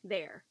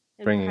there.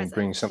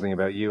 Bring something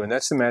about you. And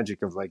that's the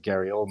magic of like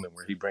Gary Oldman,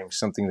 where he brings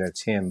something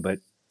that's him, but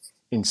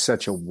in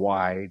such a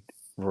wide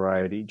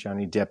variety.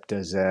 Johnny Depp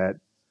does that.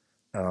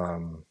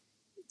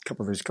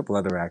 There's a couple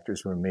other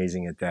actors who are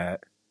amazing at that.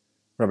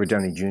 Robert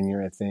Downey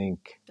Jr., I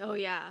think. Oh,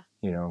 yeah.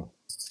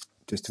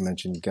 Just to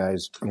mention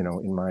guys,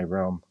 in my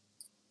realm.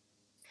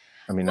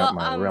 I mean, not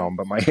my realm,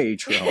 but my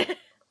age realm.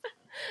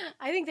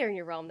 I think they're in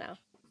your realm now.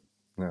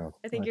 No,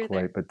 I think not you're quite,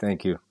 there. But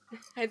thank you.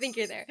 I think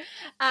you're there.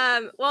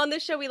 On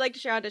this show, we like to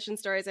share audition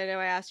stories. I know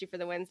I asked you for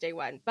the Wednesday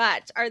one,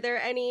 but are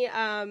there any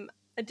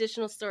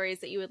additional stories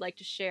that you would like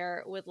to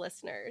share with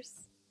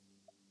listeners?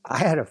 I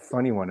had a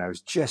funny one. I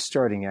was just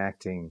starting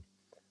acting,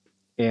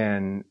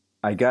 and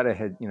I got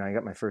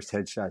my first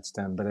headshots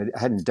done, but I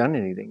hadn't done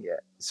anything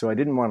yet. So I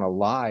didn't want to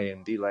lie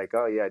and be like,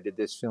 oh yeah, I did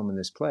this film and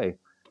this play.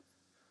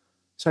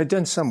 So I'd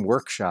done some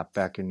workshop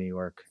back in New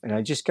York, and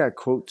I just got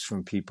quotes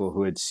from people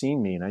who had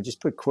seen me, and I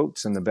just put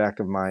quotes on the back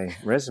of my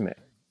resume.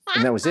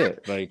 And that was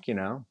it,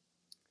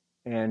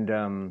 and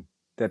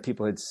that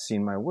people had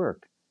seen my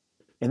work.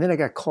 And then I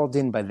got called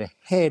in by the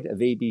head of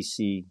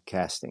ABC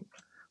casting,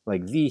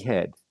 like the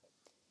head.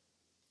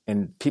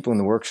 And people in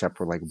the workshop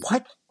were like,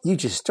 what? You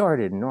just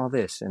started and all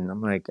this. And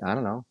I'm like, I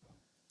don't know.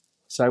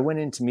 So I went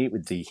in to meet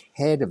with the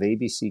head of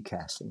ABC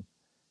casting.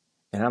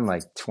 And I'm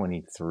like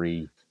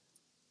 23.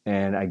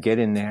 And I get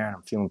in there and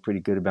I'm feeling pretty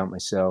good about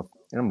myself.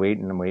 And I'm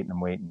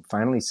waiting.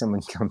 Finally,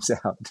 someone comes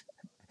out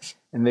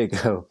and they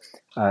go,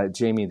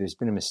 Jamie, there's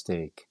been a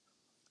mistake.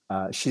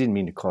 She didn't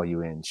mean to call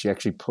you in. She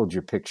actually pulled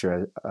your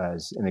picture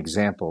as an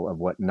example of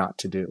what not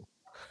to do.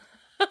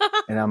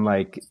 And I'm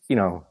like,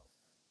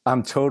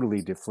 I'm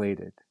totally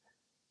deflated.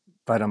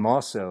 But I'm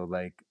also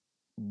like,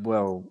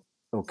 well,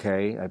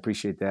 okay, I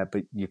appreciate that.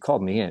 But you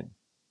called me in.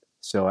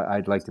 So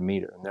I'd like to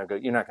meet her. And they go,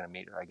 you're not going to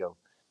meet her. I go,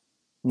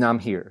 no, I'm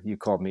here. You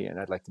called me in.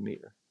 I'd like to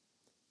meet her.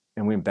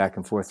 And we went back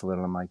and forth a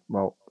little. I'm like,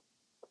 well,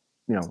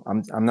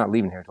 I'm not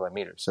leaving here until I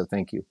meet her. So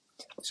thank you.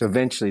 So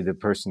eventually the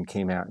person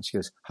came out and she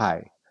goes,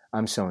 hi,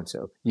 I'm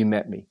so-and-so. You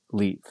met me.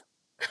 Leave.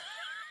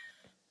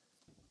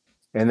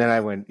 And then I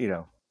went,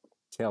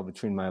 tail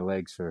between my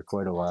legs for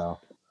quite a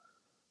while.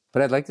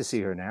 But I'd like to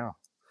see her now.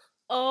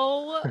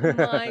 Oh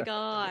my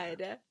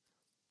God.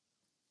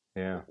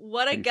 Yeah.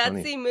 What a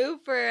gutsy move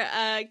for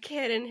a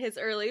kid in his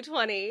early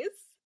 20s.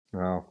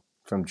 Well,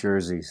 from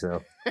Jersey,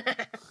 so.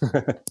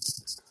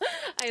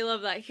 I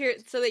love that. Here,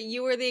 so that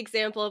you were the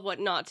example of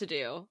what not to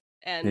do.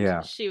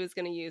 And she was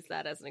going to use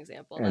that as an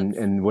example.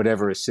 And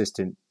whatever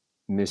assistant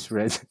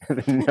misread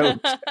the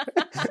note.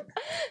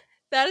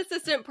 That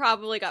assistant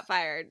probably got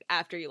fired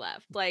after you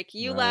left. Like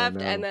you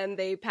left and then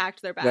they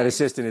packed their bags. That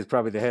assistant is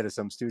probably the head of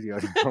some studio.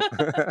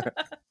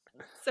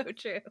 So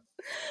true.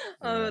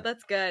 Oh,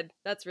 that's good.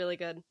 That's really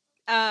good.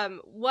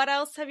 What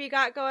else have you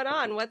got going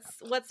on?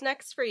 What's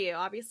next for you?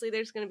 Obviously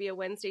there's going to be a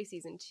Wednesday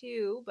season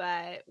 2,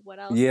 but what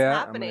else is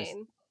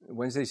happening?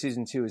 Wednesday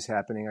season 2 is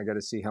happening. I got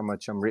to see how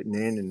much I'm written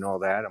in and all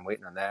that. I'm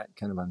waiting on that,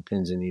 kind of on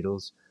pins and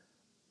needles.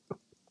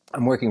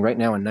 I'm working right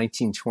now in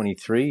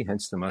 1923,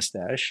 hence the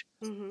mustache.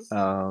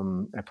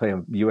 Mm-hmm. I play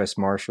a U.S.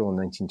 Marshal in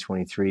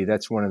 1923.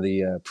 That's one of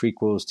the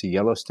prequels to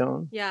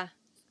Yellowstone. Yeah.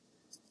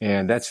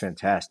 And that's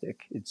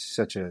fantastic. It's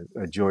such a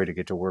joy to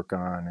get to work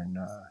on, and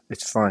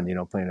it's fun,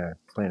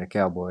 playing a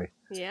cowboy.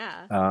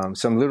 Yeah.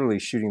 So I'm literally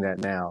shooting that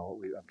now.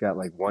 I've got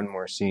like one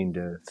more scene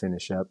to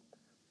finish up.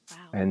 Wow.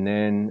 And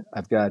then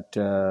I've got,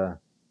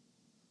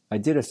 I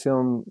did a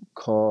film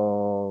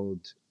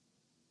called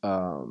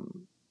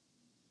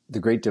The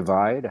Great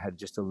Divide. I had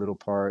just a little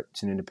part.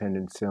 It's an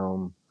independent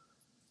film.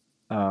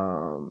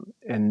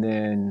 And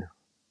then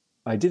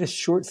I did a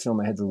short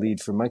film. I had the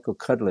lead for Michael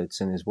Cudlitz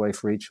and his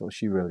wife Rachel.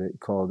 She wrote it,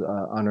 called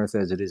On Earth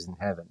as It Is in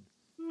Heaven.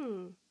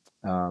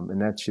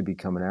 And that should be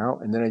coming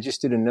out. And then I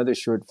just did another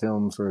short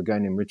film for a guy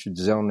named Richard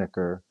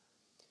Zelnicker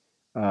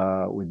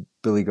with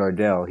Billy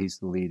Gardell. He's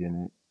the lead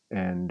in it.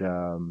 And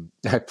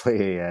I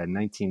play a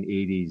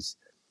 1980s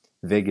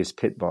Vegas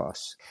pit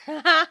boss.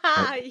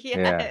 Yes.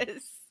 Yeah,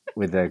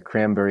 with a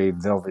cranberry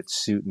velvet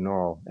suit and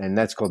all. And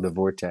that's called The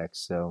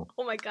Vortex. So.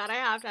 Oh my God, I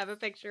have to have a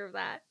picture of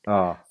that.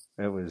 Oh,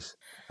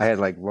 I had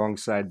like long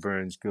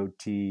sideburns,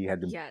 goatee,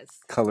 had to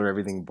color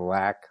everything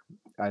black.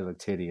 I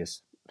looked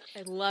hideous.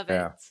 I love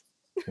it.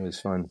 It was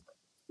fun.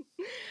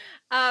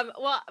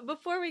 Well,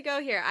 before we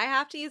go here, I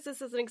have to use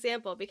this as an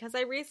example because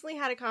I recently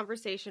had a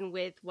conversation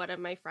with one of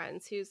my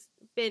friends who's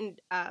been,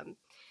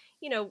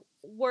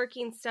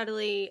 working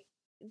steadily,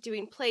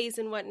 doing plays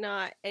and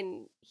whatnot.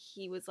 And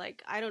he was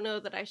like, I don't know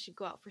that I should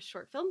go out for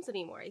short films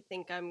anymore. I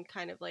think I'm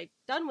kind of like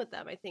done with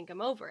them. I think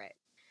I'm over it.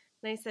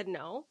 And I said,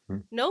 no,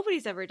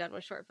 nobody's ever done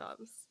with short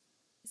films.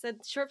 I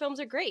said, short films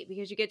are great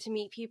because you get to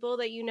meet people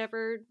that you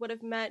never would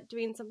have met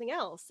doing something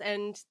else.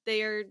 And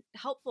they're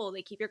helpful.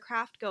 They keep your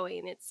craft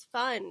going. It's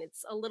fun.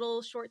 It's a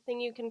little short thing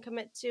you can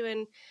commit to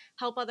and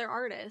help other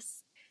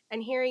artists.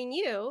 And hearing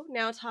you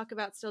now talk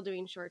about still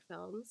doing short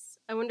films,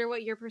 I wonder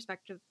what your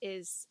perspective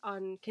is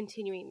on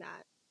continuing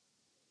that.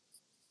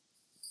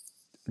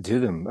 Do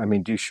them. I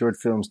mean, do short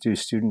films, do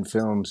student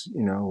films,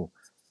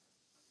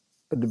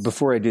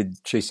 Before I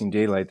did Chasing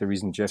Daylight, the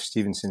reason Jeff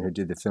Stevenson, who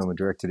did the film and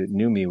directed it,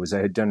 knew me was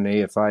I had done an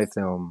AFI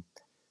film.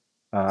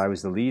 I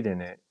was the lead in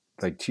it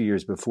like 2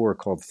 years before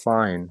called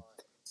Fine.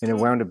 And it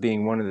wound up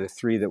being one of the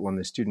 3 that won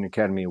the Student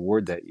Academy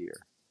Award that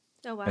year.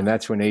 Oh, wow. And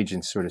that's when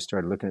agents sort of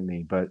started looking at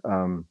me. But,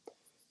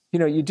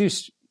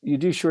 you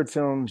do short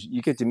films,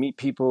 you get to meet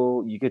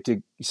people,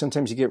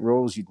 sometimes you get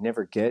roles you'd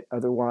never get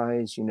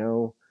otherwise,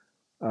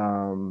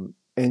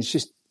 and it's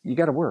just, you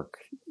got to work,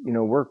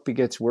 work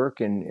begets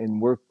work,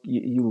 and work,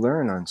 you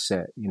learn on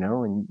set,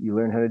 and you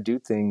learn how to do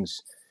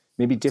things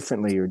maybe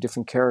differently or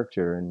different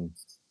character. And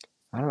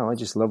I don't know, I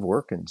just love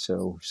working.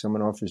 So if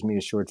someone offers me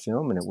a short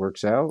film and it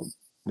works out,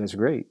 that's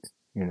great,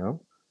 and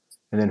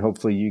then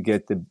hopefully you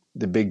get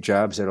the big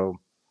jobs that'll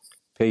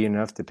pay you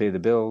enough to pay the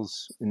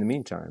bills in the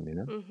meantime,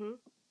 Mm-hmm.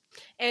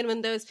 And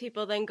when those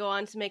people then go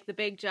on to make the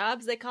big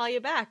jobs, they call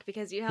you back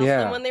because you helped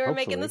them when they were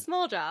making the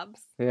small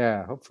jobs.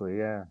 Yeah, hopefully.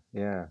 Yeah.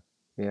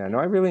 No,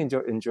 I really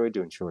enjoy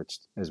doing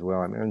shorts as well.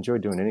 I mean, I enjoy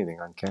doing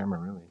anything on camera,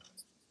 really.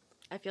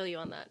 I feel you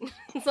on that.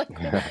 It's like,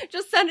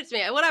 just send it to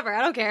me. Whatever.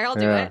 I don't care. I'll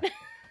do it.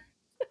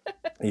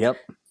 Yep.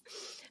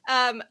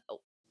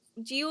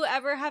 Do you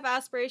ever have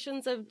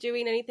aspirations of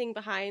doing anything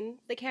behind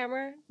the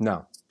camera?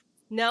 No.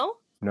 No?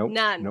 Nope.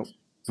 None? Nope.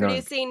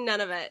 Producing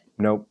none of it?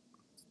 Nope.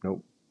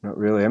 Not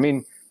really. I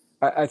mean,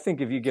 I think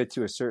if you get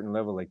to a certain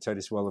level, like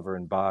Titus Welliver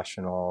and Bosch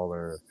and all,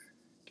 or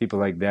people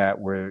like that,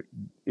 where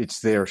it's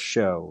their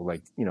show,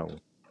 like,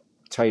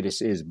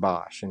 Titus is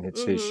Bosch and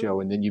it's his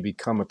show, and then you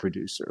become a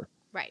producer.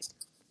 Right.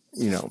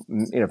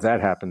 If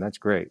that happened, that's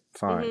great.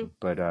 Fine.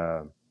 But,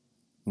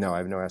 no, I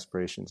have no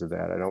aspirations of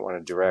that. I don't want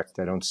to direct.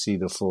 I don't see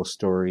the full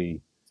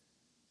story.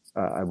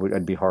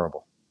 I'd be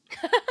horrible.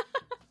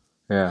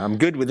 Yeah. I'm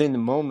good within the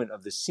moment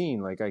of the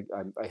scene. Like I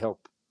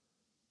help,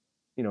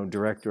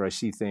 direct, or I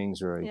see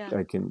things, or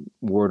I can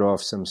ward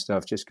off some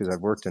stuff just because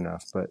I've worked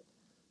enough. But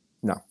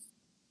no.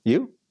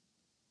 You?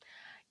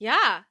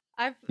 Yeah.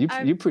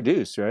 You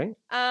produce, right?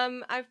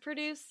 I've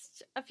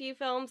produced a few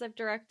films. I've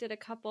directed a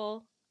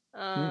couple.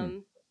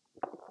 I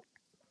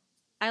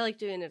like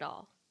doing it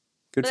all.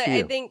 Good for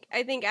you.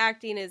 I think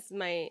acting is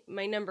my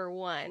number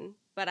one.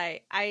 But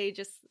I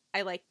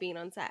like being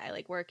on set. I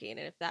like working,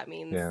 and if that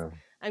means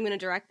I'm going to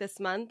direct this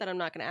month and I'm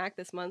not going to act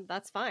this month,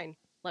 that's fine.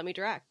 Let me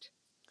direct.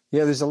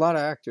 Yeah, there's a lot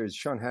of actors,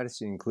 Sean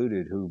Hattie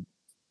included, who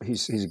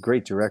he's a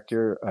great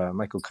director.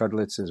 Michael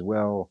Cudlitz as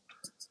well.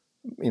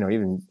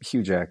 Even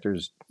huge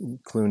actors,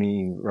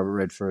 Clooney, Robert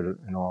Redford,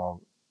 and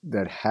all,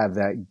 that have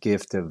that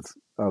gift of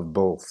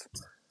both.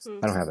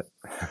 I don't have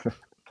it.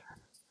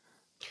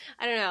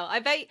 I don't know.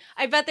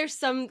 I bet there's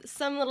some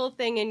little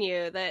thing in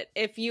you that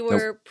if you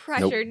were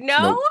pressured,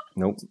 Nope.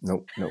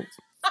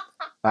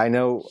 I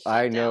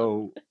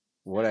know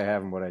what I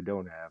have and what I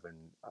don't have, and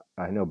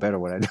I know better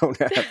what I don't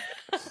have.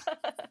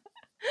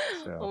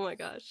 So, oh my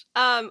gosh.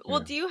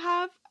 Well, do you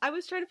have? I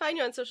was trying to find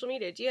you on social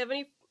media. Do you have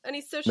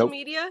any social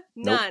media?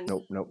 None.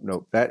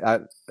 Nope.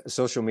 That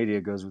social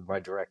media goes with my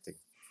directing.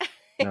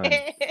 None.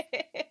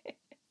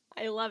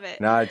 I love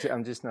it. No,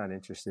 I'm just not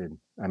interested.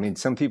 I mean,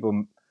 some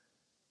people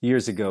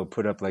years ago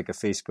put up like a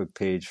Facebook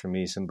page for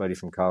me, somebody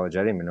from college. I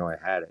didn't even know I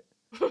had it.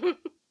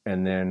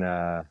 And then,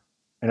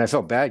 and I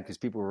felt bad because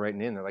people were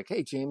writing in. They're like,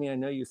 "Hey, Jamie, I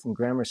know you from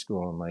grammar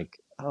school." I'm like,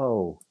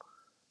 "Oh,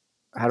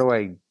 how do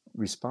I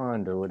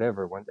respond or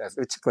whatever?"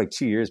 It took like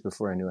 2 years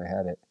before I knew I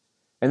had it.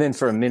 And then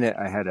for a minute,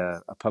 I had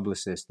a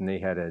publicist, and they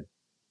had a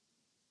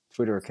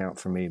Twitter account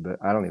for me, but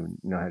I don't even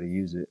know how to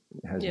use it.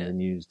 It hasn't been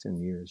used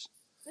in years.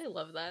 I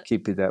love that.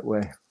 Keep it that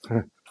way.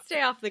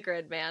 Stay off the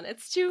grid, man.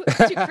 It's too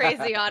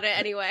crazy on it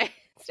anyway.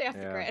 Stay off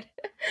the grid.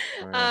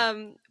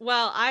 Right.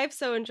 Well, I've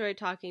so enjoyed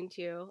talking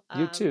to you.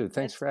 You too.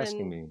 Thanks for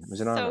asking me. It was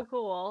an honor. So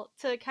cool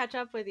to catch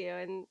up with you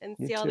and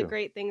see all the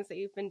great things that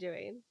you've been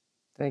doing.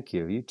 Thank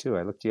you. You too.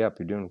 I looked you up.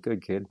 You're doing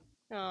good, kid.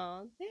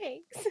 Oh,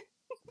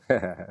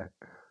 thanks.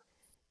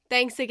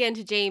 Thanks again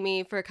to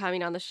Jamie for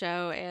coming on the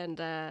show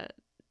and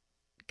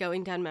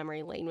going down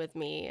memory lane with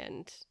me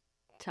and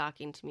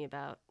talking to me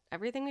about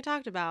everything we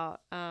talked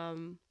about.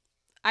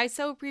 I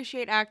so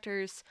appreciate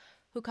actors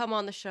who come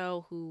on the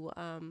show who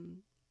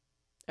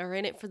are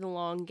in it for the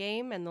long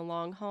game and the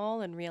long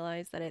haul and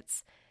realize that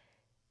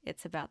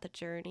it's about the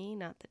journey,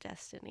 not the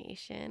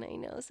destination. I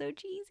know, so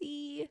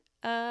cheesy.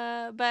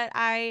 But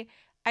I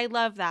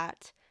love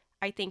that.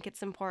 I think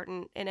it's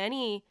important in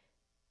any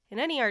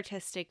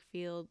artistic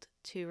field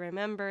to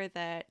remember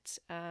that,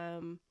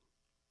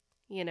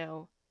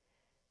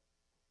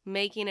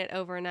 making it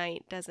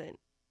overnight doesn't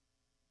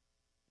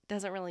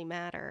really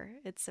matter.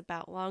 It's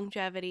about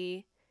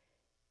longevity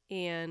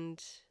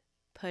and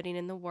putting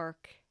in the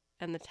work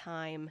and the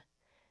time.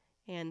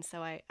 And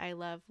so I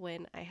love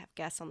when I have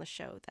guests on the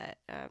show that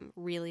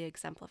really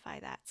exemplify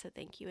that. So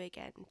thank you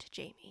again to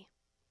Jamie.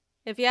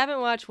 If you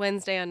haven't watched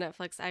Wednesday on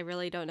Netflix, I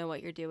really don't know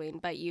what you're doing,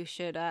 but you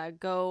should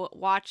go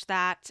watch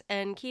that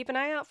and keep an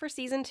eye out for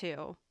season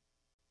 2.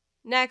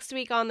 Next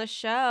week on the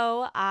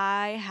show,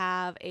 I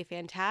have a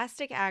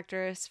fantastic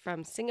actress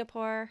from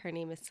Singapore. Her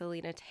name is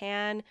Selena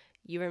Tan.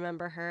 You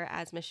remember her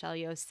as Michelle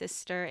Yeoh's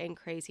sister in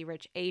Crazy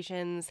Rich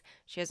Asians.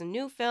 She has a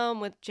new film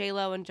with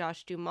J-Lo and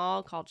Josh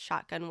Duhamel called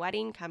Shotgun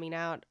Wedding coming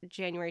out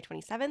January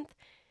 27th.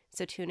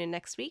 So tune in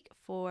next week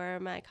for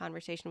my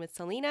conversation with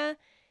Selena.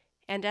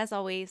 And as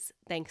always,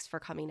 thanks for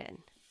coming in.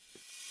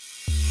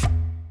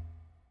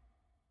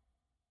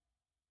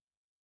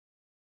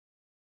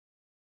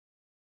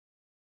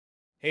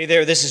 Hey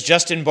there, this is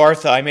Justin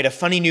Bartha. I made a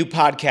funny new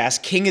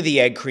podcast, King of the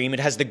Egg Cream. It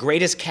has the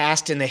greatest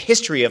cast in the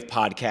history of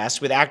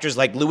podcasts with actors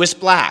like Louis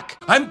Black.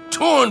 I'm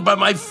torn by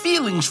my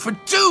feelings for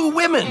 2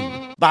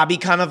 women. Bobby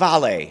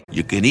Cannavale.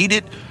 You can eat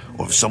it,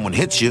 or if someone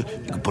hits you,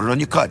 you can put it on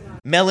your cut.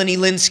 Melanie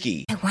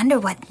Linsky. I wonder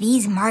what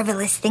these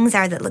marvelous things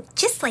are that look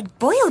just like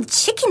boiled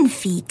chicken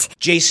feet.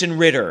 Jason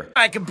Ritter.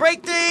 I can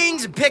break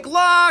things and pick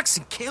locks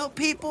and kill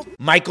people.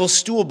 Michael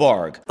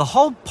Stuhlbarg. The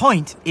whole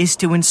point is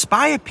to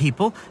inspire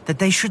people that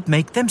they should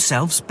make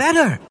themselves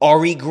better.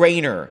 Ari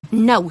Grainer.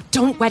 No,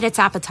 don't whet its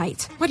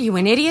appetite. What are you,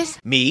 an idiot?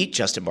 Me,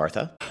 Justin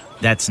Bartha.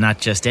 That's not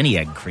just any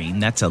egg cream,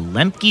 that's a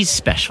Lemke's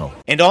special.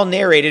 And all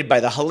narrated by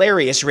the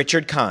hilarious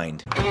Richard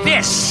Kind.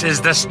 This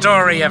is the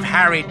story of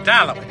Harry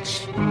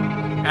Dalowitz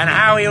and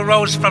how he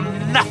rose from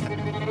nothing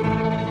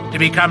to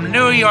become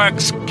New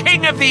York's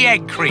King of the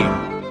Egg Cream.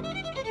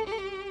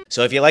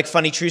 So if you like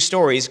funny true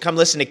stories, come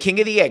listen to King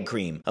of the Egg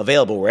Cream,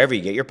 available wherever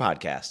you get your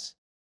podcasts.